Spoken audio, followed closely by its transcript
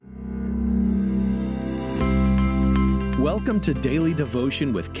Welcome to Daily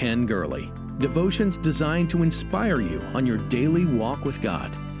Devotion with Ken Gurley. Devotions designed to inspire you on your daily walk with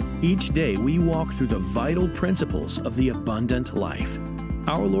God. Each day we walk through the vital principles of the abundant life.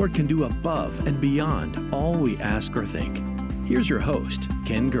 Our Lord can do above and beyond all we ask or think. Here's your host,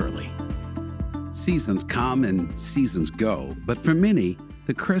 Ken Gurley. Seasons come and seasons go, but for many,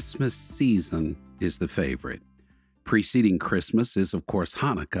 the Christmas season is the favorite. Preceding Christmas is, of course,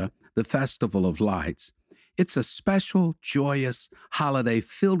 Hanukkah, the festival of lights. It's a special, joyous holiday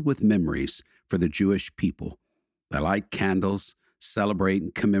filled with memories for the Jewish people. They light candles, celebrate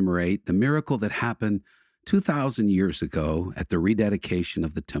and commemorate the miracle that happened 2,000 years ago at the rededication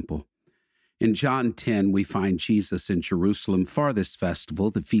of the temple. In John 10, we find Jesus in Jerusalem for this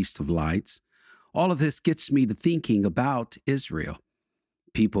festival, the Feast of Lights. All of this gets me to thinking about Israel.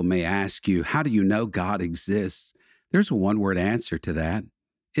 People may ask you, how do you know God exists? There's a one-word answer to that: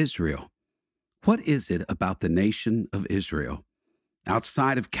 Israel. What is it about the nation of Israel?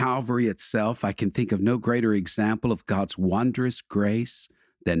 Outside of Calvary itself, I can think of no greater example of God's wondrous grace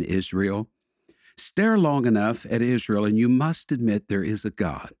than Israel. Stare long enough at Israel, and you must admit there is a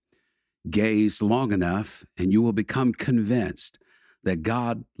God. Gaze long enough, and you will become convinced that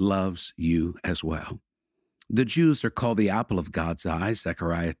God loves you as well. The Jews are called the apple of God's eye,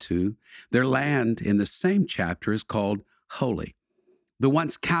 Zechariah 2. Their land in the same chapter is called holy. The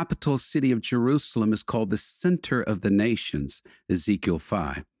once capital city of Jerusalem is called the center of the nations, Ezekiel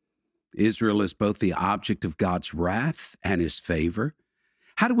 5. Israel is both the object of God's wrath and his favor.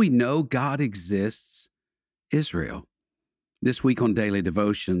 How do we know God exists? Israel. This week on Daily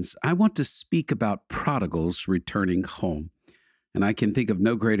Devotions, I want to speak about prodigals returning home. And I can think of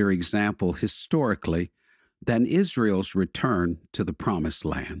no greater example historically than Israel's return to the Promised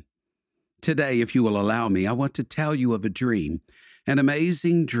Land. Today, if you will allow me, I want to tell you of a dream, an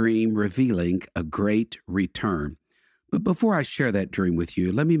amazing dream revealing a great return. But before I share that dream with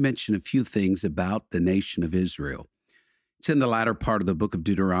you, let me mention a few things about the nation of Israel. It's in the latter part of the book of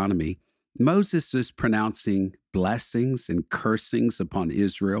Deuteronomy. Moses is pronouncing blessings and cursings upon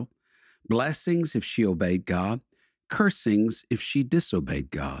Israel. Blessings if she obeyed God, cursings if she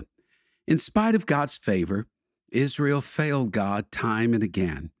disobeyed God. In spite of God's favor, Israel failed God time and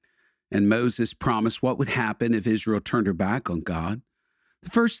again. And Moses promised what would happen if Israel turned her back on God. The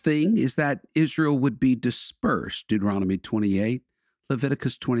first thing is that Israel would be dispersed, Deuteronomy 28,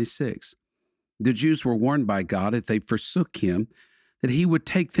 Leviticus 26. The Jews were warned by God if they forsook him, that he would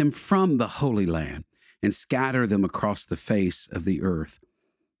take them from the Holy Land and scatter them across the face of the earth.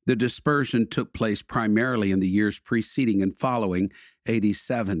 The dispersion took place primarily in the years preceding and following AD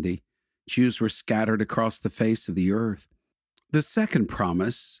 70. Jews were scattered across the face of the earth. The second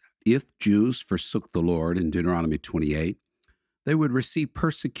promise, if Jews forsook the Lord in Deuteronomy 28, they would receive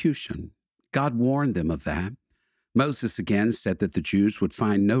persecution. God warned them of that. Moses again said that the Jews would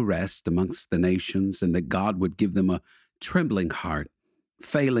find no rest amongst the nations and that God would give them a trembling heart,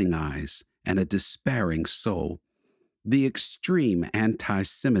 failing eyes, and a despairing soul. The extreme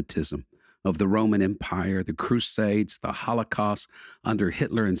anti-Semitism of the Roman Empire, the Crusades, the Holocaust under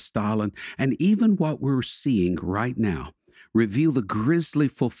Hitler and Stalin, and even what we're seeing right now reveal the grisly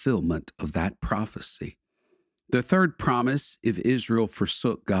fulfillment of that prophecy. The third promise, if Israel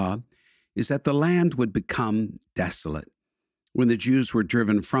forsook God, is that the land would become desolate. When the Jews were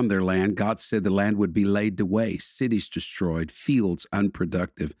driven from their land, God said the land would be laid to waste, cities destroyed, fields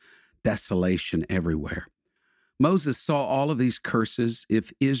unproductive, desolation everywhere. Moses saw all of these curses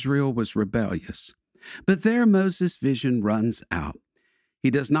if Israel was rebellious. But there Moses' vision runs out.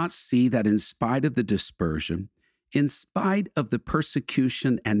 He does not see that in spite of the dispersion, in spite of the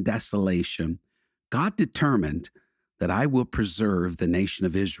persecution and desolation, God determined that I will preserve the nation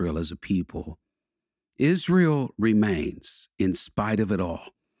of Israel as a people. Israel remains in spite of it all.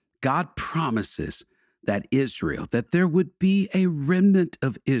 God promises that Israel, that there would be a remnant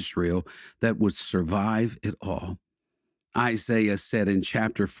of Israel that would survive it all. Isaiah said in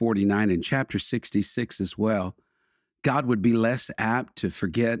chapter 49 and chapter 66 as well, God would be less apt to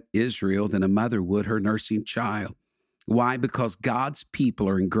forget Israel than a mother would her nursing child. Why? Because God's people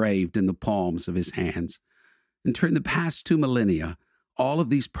are engraved in the palms of his hands. And during the past 2 millennia, all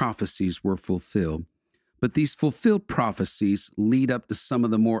of these prophecies were fulfilled. But these fulfilled prophecies lead up to some of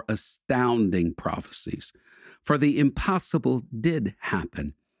the more astounding prophecies. For the impossible did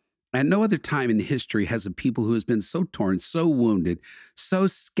happen. And no other time in history has a people who has been so torn, so wounded, so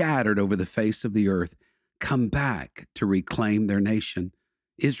scattered over the face of the earth come back to reclaim their nation.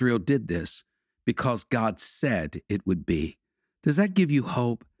 Israel did this because God said it would be. Does that give you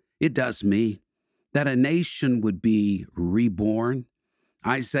hope? It does me. That a nation would be reborn.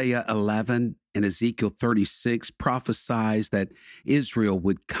 Isaiah 11 in Ezekiel 36 prophesies that Israel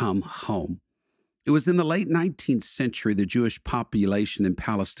would come home. It was in the late 19th century the Jewish population in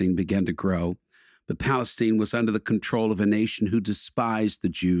Palestine began to grow, but Palestine was under the control of a nation who despised the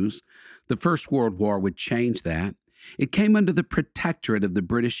Jews. The First World War would change that. It came under the protectorate of the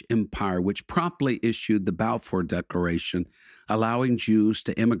British Empire, which promptly issued the Balfour Declaration, allowing Jews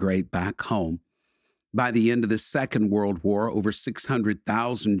to immigrate back home. By the end of the Second World War, over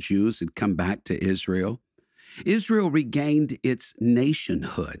 600,000 Jews had come back to Israel. Israel regained its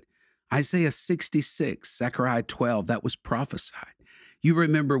nationhood. Isaiah 66, Zechariah 12, that was prophesied. You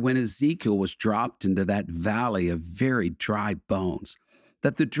remember when Ezekiel was dropped into that valley of very dry bones,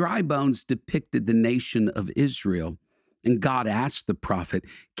 that the dry bones depicted the nation of Israel. And God asked the prophet,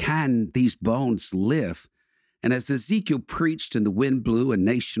 can these bones live? And as Ezekiel preached and the wind blew, a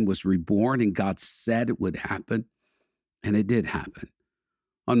nation was reborn, and God said it would happen, and it did happen.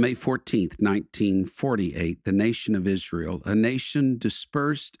 On May 14th, 1948, the nation of Israel, a nation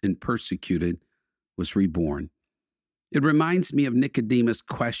dispersed and persecuted, was reborn. It reminds me of Nicodemus'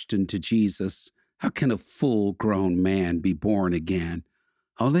 question to Jesus, how can a full-grown man be born again?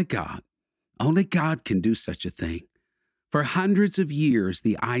 Only God can do such a thing. For hundreds of years,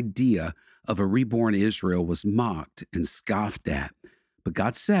 the idea of a reborn Israel was mocked and scoffed at, but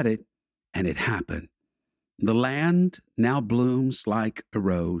God said it, and it happened. The land now blooms like a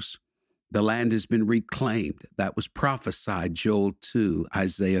rose. The land has been reclaimed. That was prophesied, Joel 2,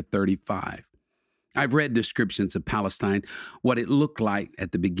 Isaiah 35. I've read descriptions of Palestine, what it looked like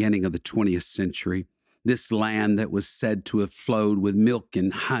at the beginning of the 20th century. This land that was said to have flowed with milk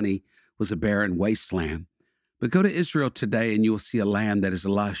and honey was a barren wasteland. But go to Israel today and you'll see a land that is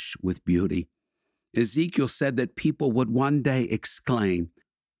lush with beauty. Ezekiel said that people would one day exclaim,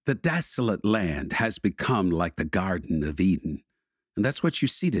 the desolate land has become like the Garden of Eden. And that's what you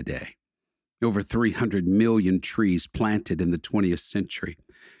see today. Over 300 million trees planted in the 20th century.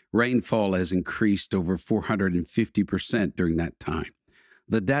 Rainfall has increased over 450% during that time.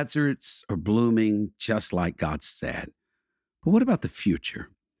 The deserts are blooming just like God said. But what about the future?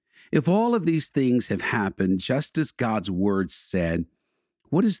 If all of these things have happened just as God's word said,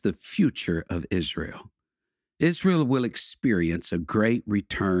 what is the future of Israel? Israel will experience a great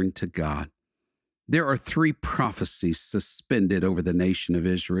return to God. There are 3 prophecies suspended over the nation of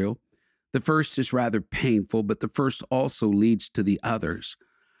Israel. The first is rather painful, but the first also leads to the others.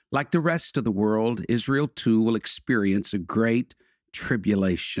 Like the rest of the world, Israel too will experience a great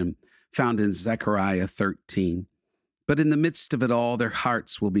tribulation, found in Zechariah 13. But in the midst of it all, their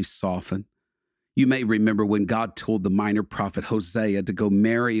hearts will be softened. You may remember when God told the minor prophet Hosea to go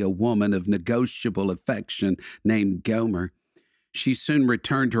marry a woman of negotiable affection named Gomer. She soon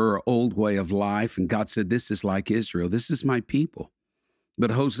returned to her old way of life, and God said, this is like Israel. This is my people.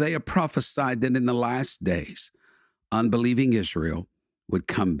 But Hosea prophesied that in the last days, unbelieving Israel would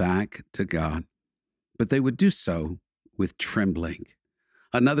come back to God, but they would do so with trembling.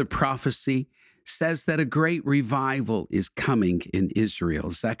 Another prophecy says that a great revival is coming in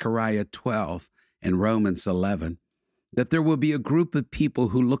Israel, Zechariah 12 and Romans 11, that there will be a group of people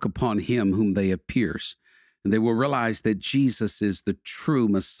who look upon him whom they have pierced, and they will realize that Jesus is the true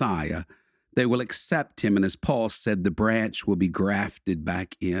Messiah. They will accept him, and as Paul said, the branch will be grafted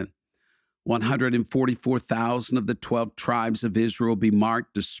back in. 144,000 of the 12 tribes of Israel will be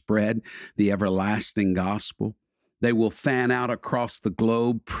marked to spread the everlasting gospel. They will fan out across the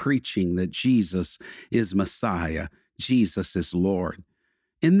globe preaching that Jesus is Messiah, Jesus is Lord.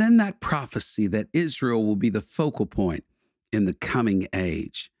 And then that prophecy that Israel will be the focal point in the coming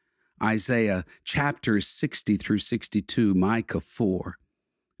age. Isaiah chapters 60 through 62, Micah 4.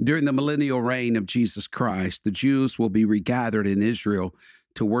 During the millennial reign of Jesus Christ, the Jews will be regathered in Israel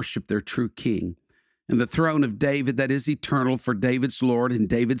to worship their true king. And the throne of David that is eternal for David's Lord and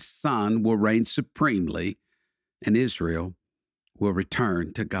David's son will reign supremely, and Israel will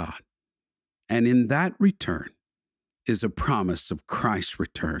return to God. And in that return is a promise of Christ's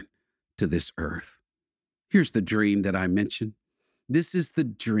return to this earth. Here's the dream that I mentioned. This is the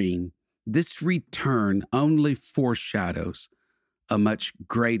dream. This return only foreshadows a much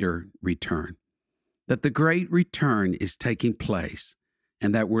greater return. That the great return is taking place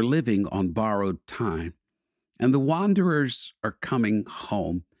and that we're living on borrowed time. And the wanderers are coming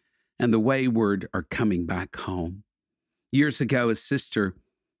home and the wayward are coming back home. Years ago, a sister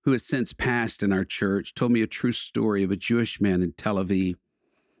who has since passed in our church told me a true story of a Jewish man in Tel Aviv.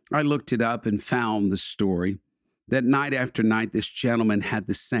 I looked it up and found the story. That night after night, this gentleman had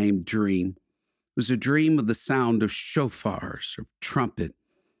the same dream. It was a dream of the sound of shofars, of trumpet,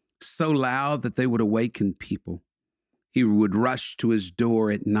 so loud that they would awaken people. He would rush to his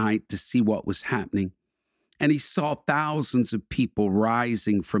door at night to see what was happening. And he saw thousands of people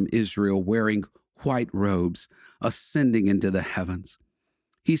rising from Israel wearing white robes, ascending into the heavens.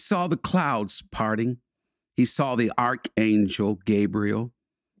 He saw the clouds parting. He saw the archangel Gabriel.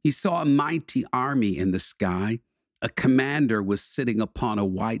 He saw a mighty army in the sky. A commander was sitting upon a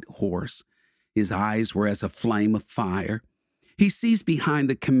white horse. His eyes were as a flame of fire. He sees behind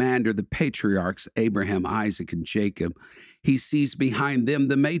the commander the patriarchs Abraham, Isaac, and Jacob. He sees behind them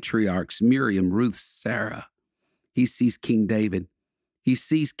the matriarchs Miriam, Ruth, Sarah. He sees King David. He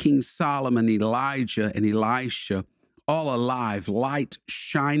sees King Solomon, Elijah, and Elisha, all alive, light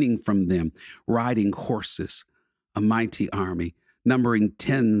shining from them, riding horses, a mighty army, numbering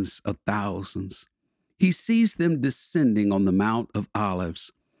tens of thousands. He sees them descending on the Mount of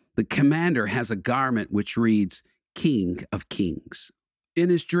Olives. The commander has a garment which reads, King of Kings. In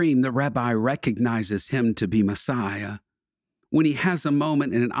his dream, the rabbi recognizes him to be Messiah. When he has a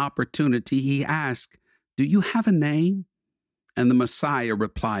moment and an opportunity, he asks, Do you have a name? And the Messiah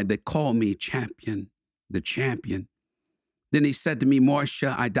replied, They call me Champion, the champion. Then he said to me, Moshe,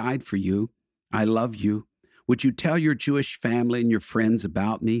 I died for you. I love you. Would you tell your Jewish family and your friends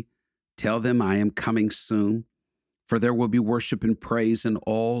about me? Tell them I am coming soon. For there will be worship and praise in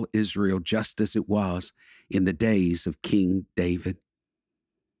all Israel, just as it was in the days of King David.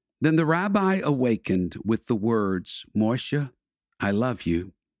 Then the rabbi awakened with the words, Moshe, I love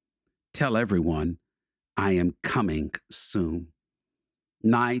you. Tell everyone, I am coming soon.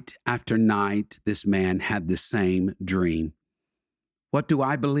 Night after night, this man had the same dream. What do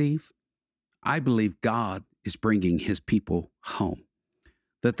I believe? I believe God is bringing his people home,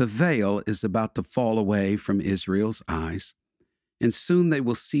 that the veil is about to fall away from Israel's eyes, and soon they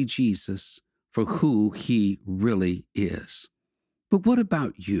will see Jesus for who he really is. But what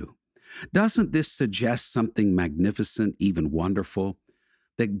about you? Doesn't this suggest something magnificent, even wonderful?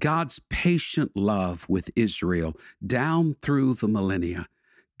 That God's patient love with Israel down through the millennia,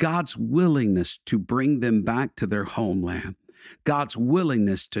 God's willingness to bring them back to their homeland, God's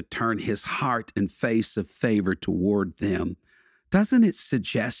willingness to turn his heart and face of favor toward them, doesn't it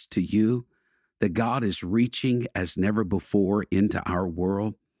suggest to you that God is reaching as never before into our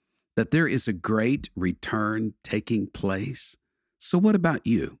world, that there is a great return taking place? So what about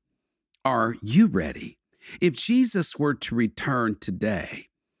you? Are you ready? If Jesus were to return today,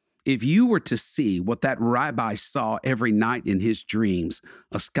 if you were to see what that rabbi saw every night in his dreams,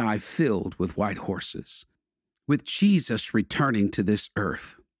 a sky filled with white horses, with Jesus returning to this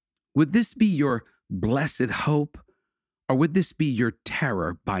earth, would this be your blessed hope, or would this be your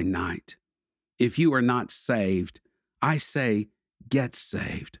terror by night? If you are not saved, I say, get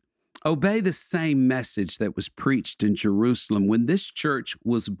saved. Obey the same message that was preached in Jerusalem when this church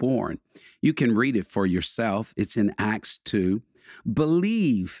was born. You can read it for yourself. It's in Acts 2.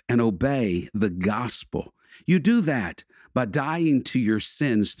 Believe and obey the gospel. You do that by dying to your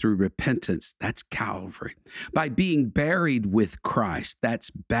sins through repentance. That's Calvary. By being buried with Christ. That's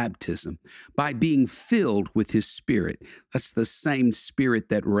baptism. By being filled with his Spirit. That's the same Spirit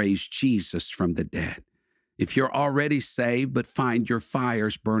that raised Jesus from the dead. If you're already saved but find your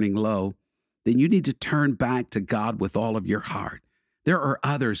fires burning low, then you need to turn back to God with all of your heart. There are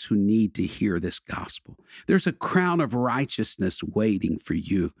others who need to hear this gospel. There's a crown of righteousness waiting for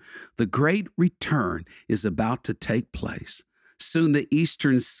you. The great return is about to take place. Soon the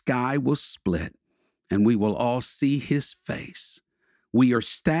eastern sky will split, and we will all see his face. We are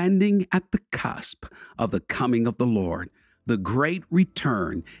standing at the cusp of the coming of the Lord. The great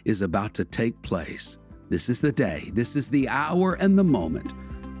return is about to take place. This is the day, this is the hour and the moment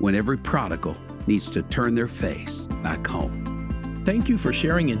when every prodigal needs to turn their face back home. Thank you for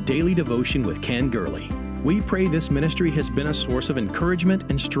sharing in daily devotion with Ken Gurley. We pray this ministry has been a source of encouragement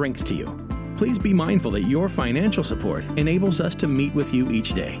and strength to you. Please be mindful that your financial support enables us to meet with you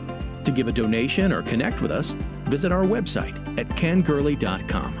each day. To give a donation or connect with us, visit our website at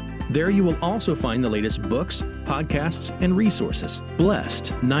kengurley.com. There you will also find the latest books, podcasts, and resources.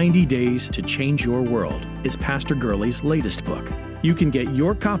 Blessed 90 Days to Change Your World is Pastor Gurley's latest book. You can get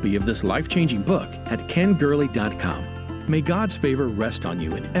your copy of this life-changing book at kengurley.com. May God's favor rest on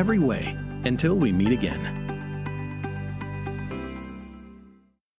you in every way until we meet again.